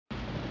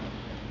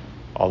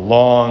A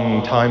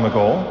long time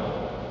ago,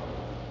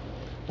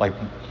 like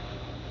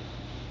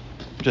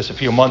just a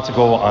few months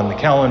ago on the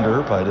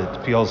calendar, but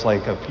it feels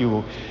like a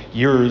few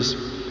years,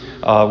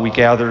 we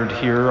gathered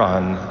here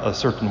on a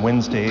certain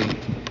Wednesday.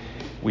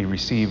 We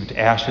received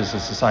ashes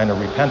as a sign of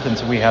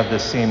repentance, and we have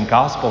this same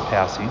gospel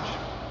passage,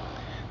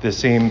 the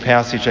same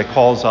passage that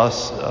calls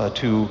us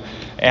to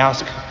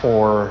ask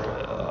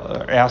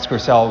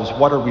ourselves,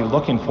 what are we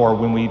looking for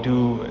when we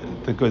do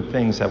the good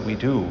things that we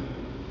do?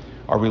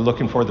 Are we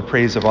looking for the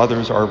praise of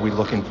others, or are we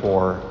looking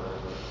for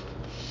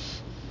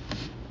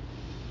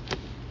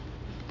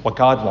what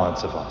God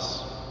wants of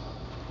us?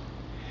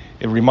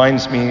 It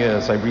reminds me,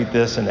 as I read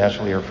this, and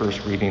actually our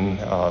first reading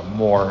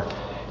more,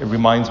 it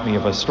reminds me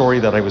of a story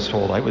that I was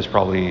told. I was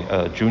probably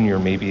a junior,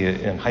 maybe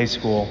in high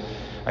school.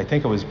 I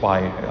think it was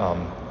by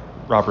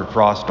Robert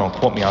Frost, don't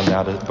quote me on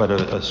that, but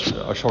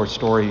a short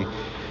story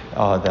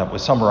that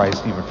was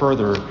summarized even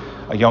further.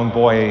 A young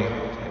boy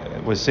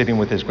was sitting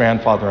with his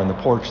grandfather on the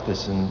porch.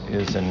 This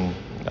is in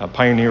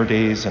pioneer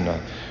days, and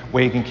a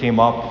wagon came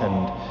up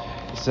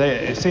and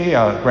say,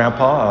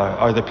 Grandpa,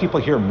 are the people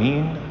here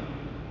mean?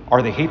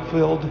 Are they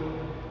hate-filled?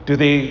 Do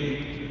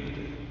they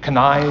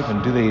connive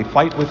and do they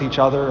fight with each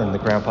other? And the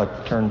grandpa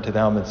turned to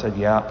them and said,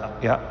 yeah,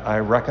 I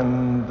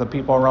reckon the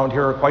people around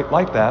here are quite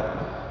like that.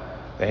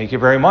 Thank you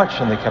very much.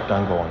 And they kept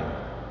on going.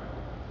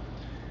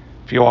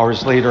 A few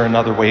hours later,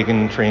 another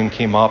wagon train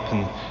came up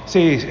and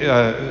say,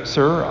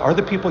 sir, are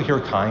the people here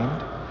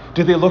kind?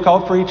 Do they look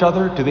out for each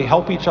other? Do they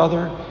help each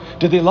other?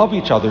 Do they love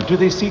each other? Do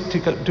they seek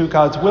to do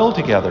God's will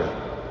together?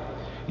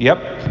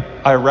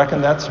 Yep, I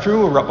reckon that's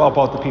true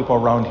about the people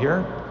around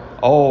here.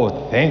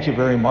 Oh, thank you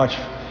very much.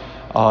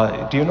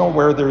 Do you know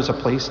where there's a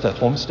place to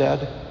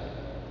homestead?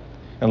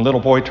 And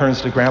little boy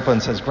turns to Grandpa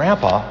and says,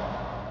 Grandpa,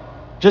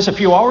 just a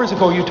few hours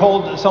ago you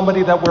told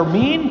somebody that we're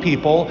mean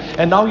people,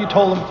 and now you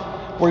told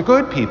them we're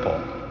good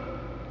people.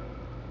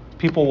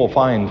 People will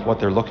find what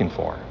they're looking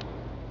for.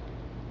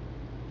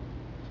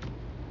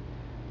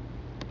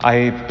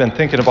 I've been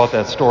thinking about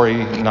that story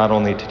not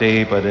only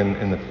today, but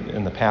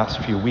in the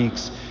past few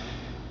weeks.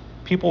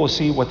 People will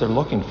see what they're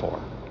looking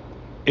for.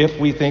 If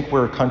we think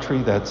we're a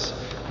country that's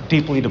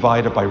deeply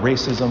divided by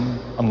racism,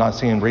 I'm not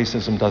saying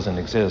racism doesn't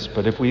exist,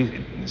 but if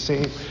we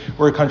say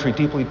we're a country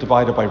deeply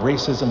divided by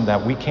racism,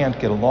 that we can't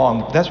get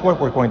along, that's what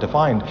we're going to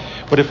find.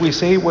 But if we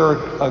say we're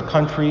a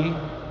country,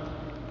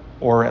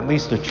 or at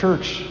least a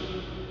church,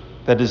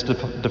 that is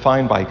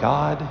defined by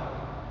God,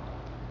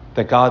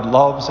 that God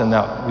loves and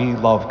that we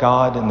love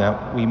God, and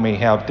that we may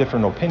have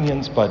different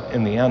opinions, but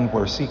in the end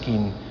we're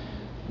seeking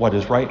what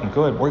is right and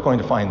good, we're going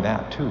to find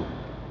that too.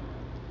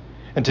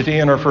 And today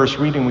in our first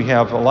reading we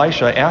have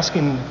Elisha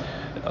asking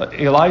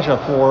Elijah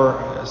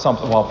for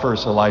something. Well,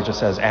 first Elijah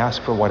says,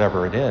 ask for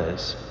whatever it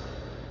is.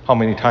 How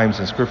many times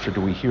in Scripture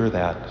do we hear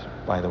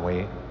that, by the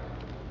way?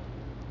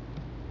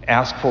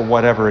 Ask for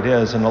whatever it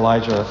is, and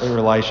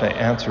Elisha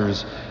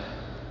answers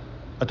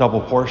a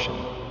double portion.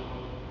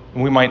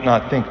 And we might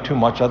not think too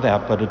much of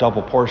that, but a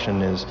double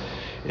portion is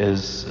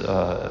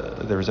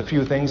there's a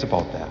few things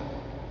about that.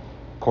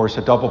 Of course,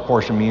 a double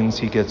portion means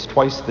he gets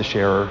twice the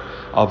share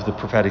of the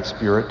prophetic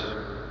spirit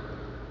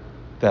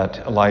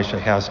that Elisha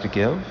has to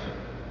give,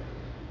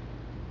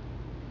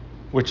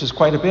 which is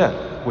quite a bit,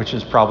 which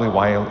is probably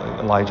why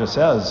Elijah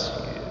says,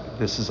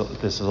 this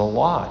is a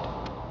lot.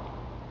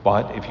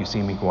 But if you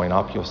see me going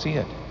up, you'll see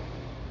it.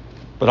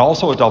 But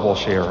also a double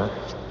share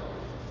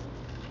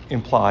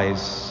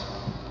implies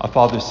a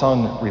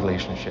father-son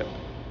relationship.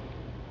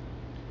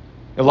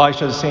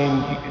 Elisha is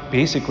saying,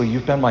 basically,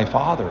 you've been my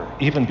father,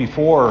 even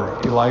before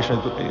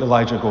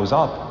Elijah goes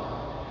up.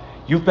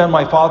 You've been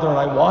my father, and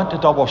I want to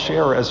double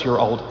share as your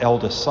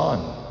eldest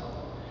son.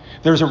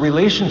 There's a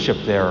relationship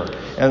there,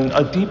 and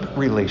a deep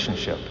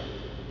relationship.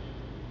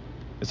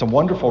 It's a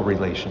wonderful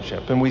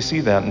relationship, and we see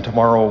that, and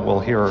tomorrow we'll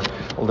hear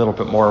a little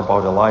bit more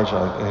about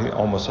Elijah,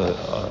 almost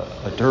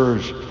a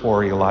dirge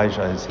for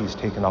Elijah as he's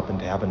taken up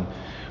into heaven.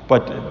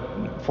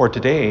 But for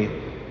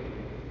today,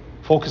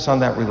 focus on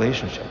that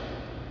relationship.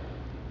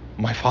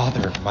 My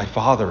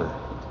father,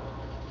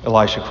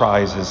 Elisha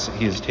cries as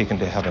he is taken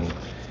to heaven.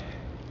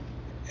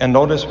 And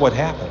notice what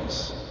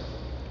happens.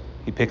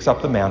 He picks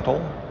up the mantle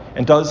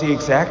and does the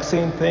exact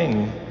same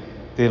thing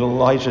that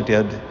Elijah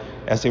did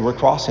as they were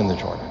crossing the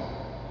Jordan.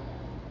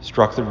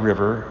 Struck the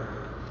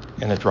river,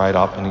 and it dried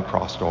up, and he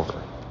crossed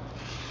over.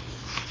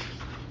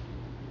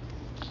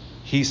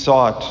 He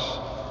sought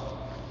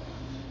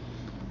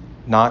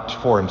not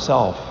for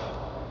himself,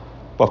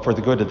 but for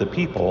the good of the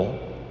people,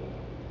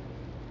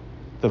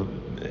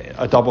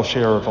 a double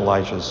share of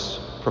Elijah's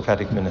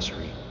prophetic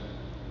ministry.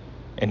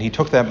 And he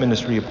took that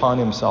ministry upon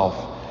himself,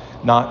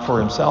 not for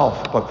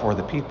himself, but for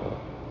the people,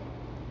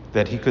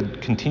 that he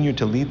could continue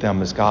to lead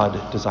them as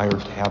God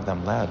desired to have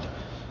them led.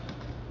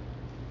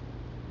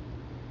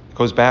 It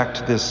goes back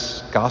to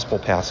this gospel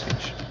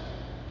passage.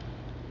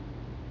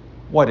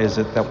 What is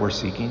it that we're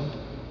seeking?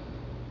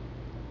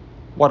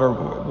 What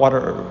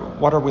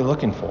are we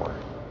looking for?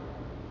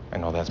 I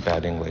know that's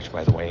bad English,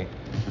 by the way.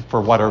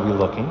 For what are we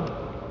looking?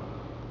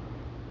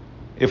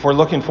 If we're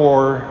looking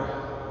for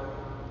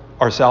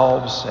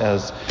ourselves,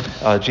 as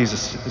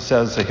Jesus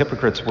says the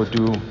hypocrites would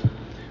do,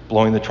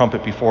 blowing the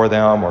trumpet before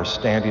them or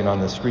standing on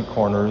the street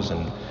corners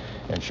and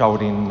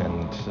shouting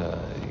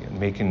and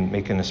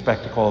making a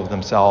spectacle of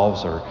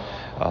themselves, or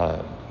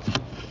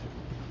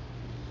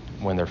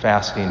when they're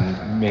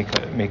fasting,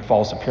 make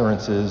false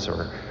appearances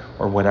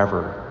or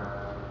whatever.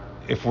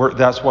 If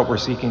that's what we're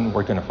seeking,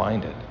 we're going to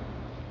find it.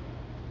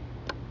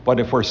 But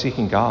if we're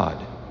seeking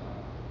God,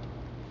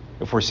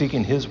 if we're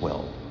seeking His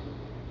will,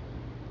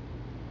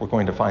 we're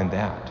going to find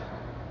that,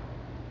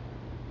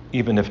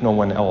 even if no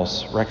one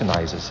else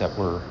recognizes that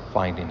we're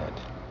finding it.